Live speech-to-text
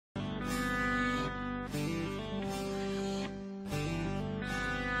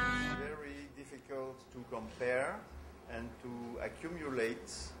compare and to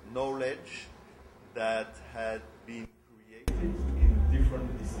accumulate knowledge that had been created in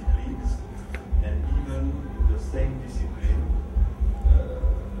different disciplines, and even in the same discipline,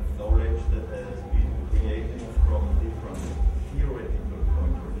 knowledge that has been created from different theoretical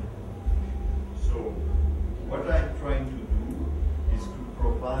point of view. So what I'm trying to do is to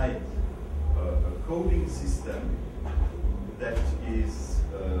provide a coding system that is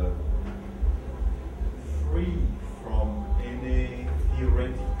free from any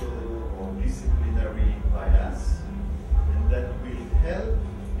theoretical or disciplinary bias, and that will help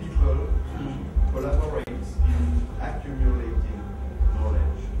people to collaborate in accumulating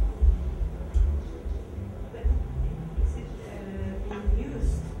knowledge. But is it being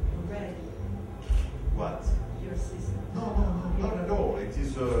used already? What? Your system? No, not at all. It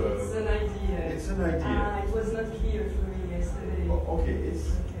is It's an idea. It's an idea. It was not clear for me yesterday. Okay,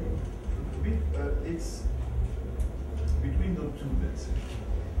 it's between the two, let's say,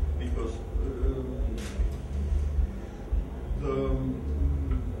 because the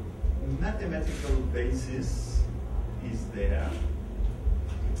mathematical basis is there,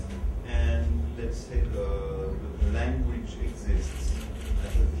 and let's say the language exists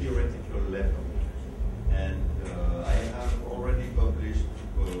at a theoretical level. And I have already published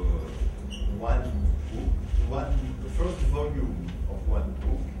the first volume of one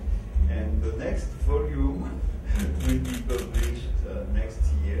book, and the next volume will be published next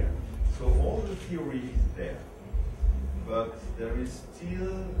year. So all the theory is there, but there is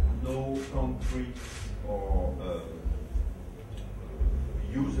still no concrete or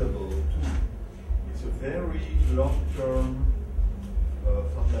usable tool. It's a very long-term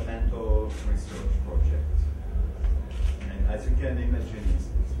fundamental research project. And as you can imagine, it's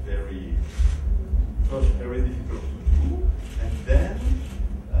first very difficult to do, and then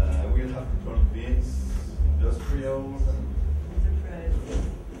we'll have to convince industrials and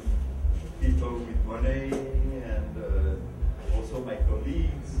people with money, and also my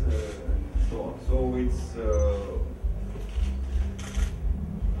colleagues, and so on. So it's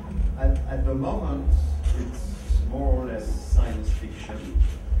at the moment it's more or less science fiction,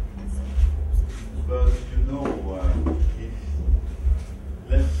 but you know, if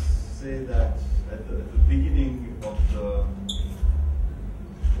let's say that at the beginning of the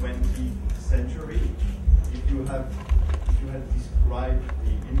 20th century, if you had described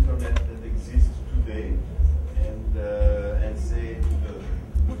the internet that exists today, and say to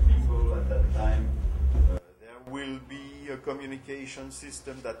the people at that time, there will be a communication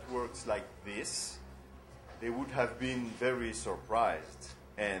system that works like this, they would have been very surprised,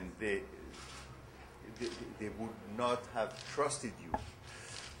 and they would not have trusted you.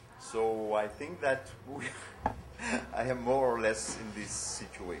 So I think that I am more or less in this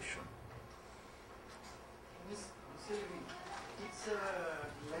situation. It's a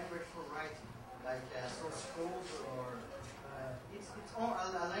language for writing, like source code, or it's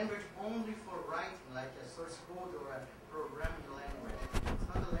a language only for writing, like a source code or a programming language. It's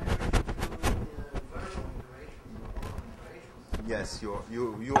not a language to do verbal operations or oral operations. Yes,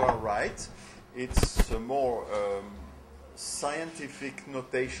 you are right. It's a more scientific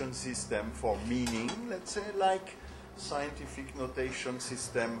notation system for meaning, let's say, like scientific notation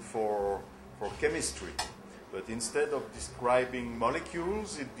system for chemistry. But instead of describing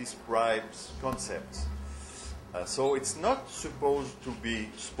molecules, it describes concepts. So it's not supposed to be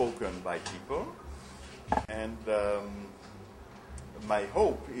spoken by people. And my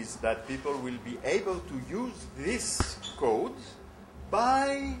hope is that people will be able to use this code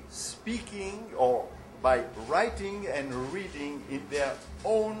by speaking or by writing and reading in their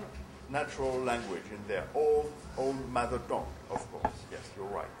own natural language, in their own mother tongue, of course. Yes, you're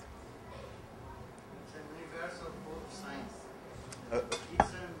right. It's a universal code of science.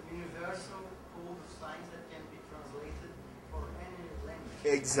 It's a universal code of science that can be translated for any language.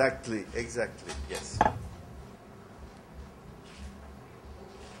 Exactly, yes.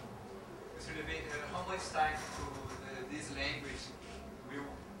 Mr. Lévy, how much time to this language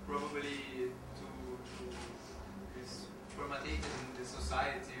will probably is formatted in the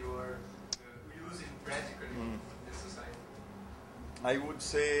society or used practically in the society? I would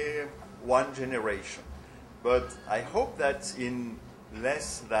say one generation. But I hope that in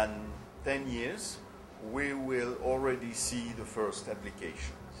less than 10 years, we will already see the first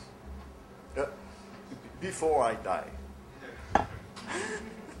applications. Before I die.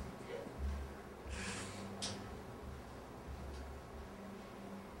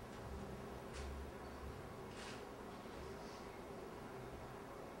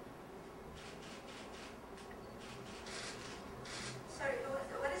 Sorry,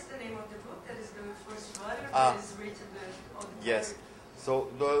 what is the name of the book? That is the first one?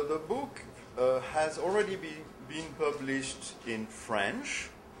 already been published in French,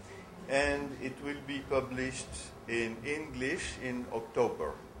 and it will be published in English in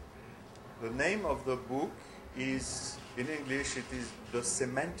October. The name of the book is, in English, it is The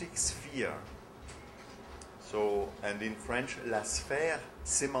Semantic Sphere. So, and in French, La Sphère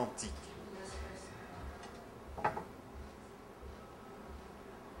Sémantique.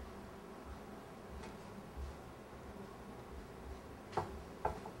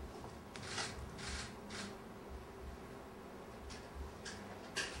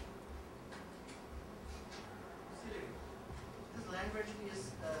 This language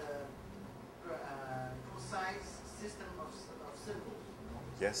is a precise system of symbols.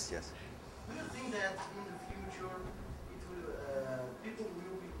 Yes, yes. Do you think that in the future it will, people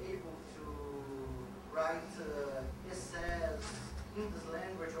will be able to write essays in this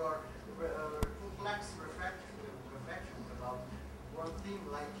language or complex reflections about one thing,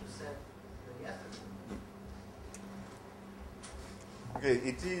 like you said yesterday? Okay,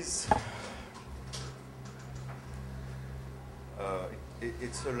 it is.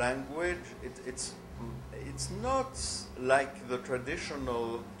 It's a language. It's not like the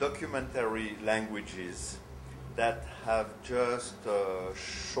traditional documentary languages that have just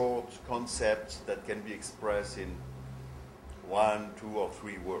short concepts that can be expressed in 1, 2, or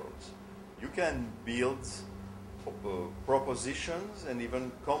 3 words. You can build propositions and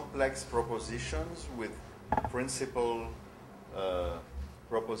even complex propositions with principal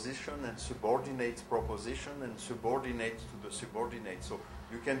proposition and subordinate proposition and subordinate to the subordinate. So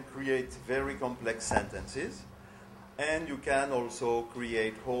you can create very complex sentences, and you can also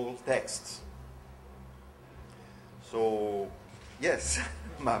create whole texts. So yes,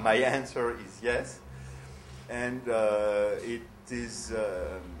 my answer is yes, and it is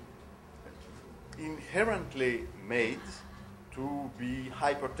inherently made to be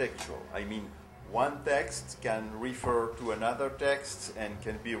hypertextual. I mean, one text can refer to another text and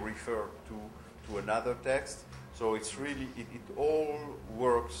can be referred to another text. So it's really, it all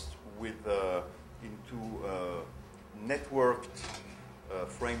works with into a networked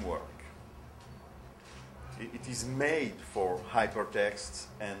framework. It is made for hypertext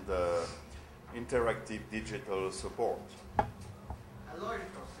and interactive digital support. A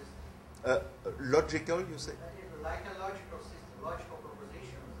logical system. Logical, you say? Like a logical system, logical propositions.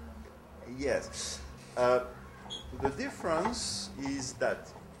 Yes. The difference is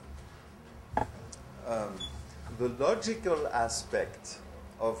that the logical aspect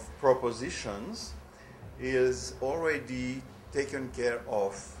of propositions is already taken care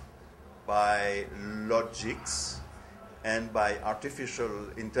of by logics and by artificial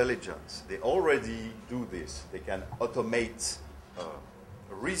intelligence. They already do this. They can automate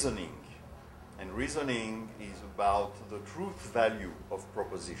reasoning. And reasoning is about the truth value of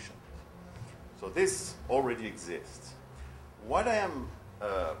propositions. So this already exists. What I am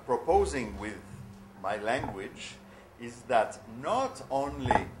proposing with my language is that not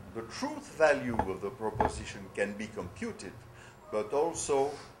only the truth value of the proposition can be computed, but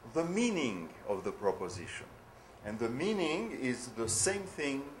also the meaning of the proposition. And the meaning is the same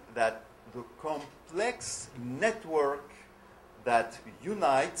thing that the complex network that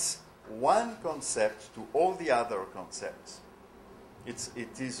unites one concept to all the other concepts.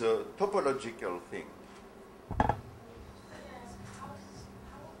 It is a topological thing.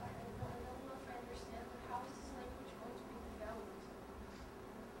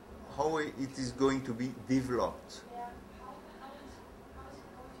 How it is going to be developed? Yeah. How is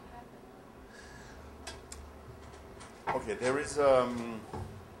it going to happen? Okay, there is,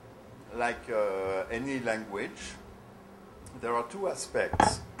 like any language, there are two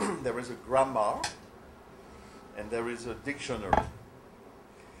aspects. There is a grammar and there is a dictionary.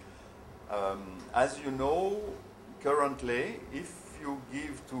 As you know, currently, if you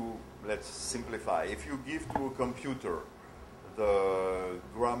give to, let's simplify, if you give to a computer the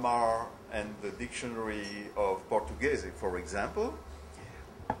grammar and the dictionary of Portuguese, for example,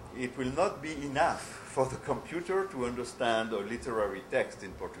 it will not be enough for the computer to understand a literary text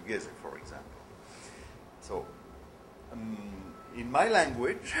in Portuguese, for example. So, in my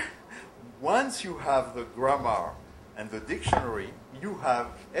language, once you have the grammar and the dictionary, you have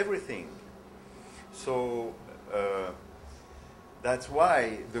everything. So, that's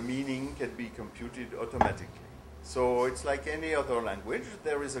why the meaning can be computed automatically. So it's like any other language.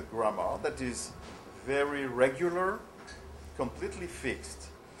 There is a grammar that is very regular, completely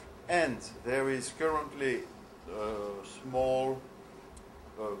fixed. And there is currently a small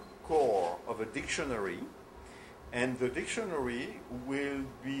core of a dictionary. And the dictionary will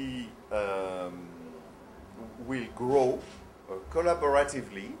grow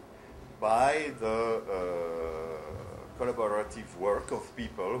collaboratively by the collaborative work of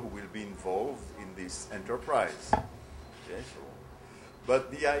people who will be involved in this enterprise. Okay, so,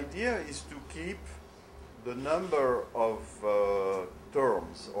 but the idea is to keep the number of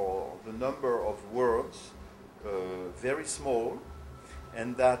terms or the number of words very small,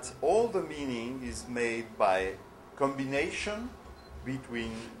 and that all the meaning is made by combination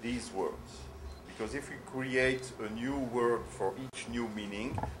between these words. Because if we create a new word for each new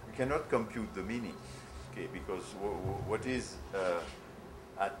meaning, we cannot compute the meaning. Okay, because what is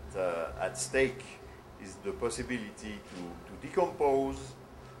at stake is the possibility to decompose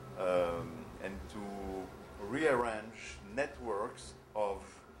and to rearrange networks of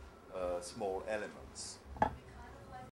small elements.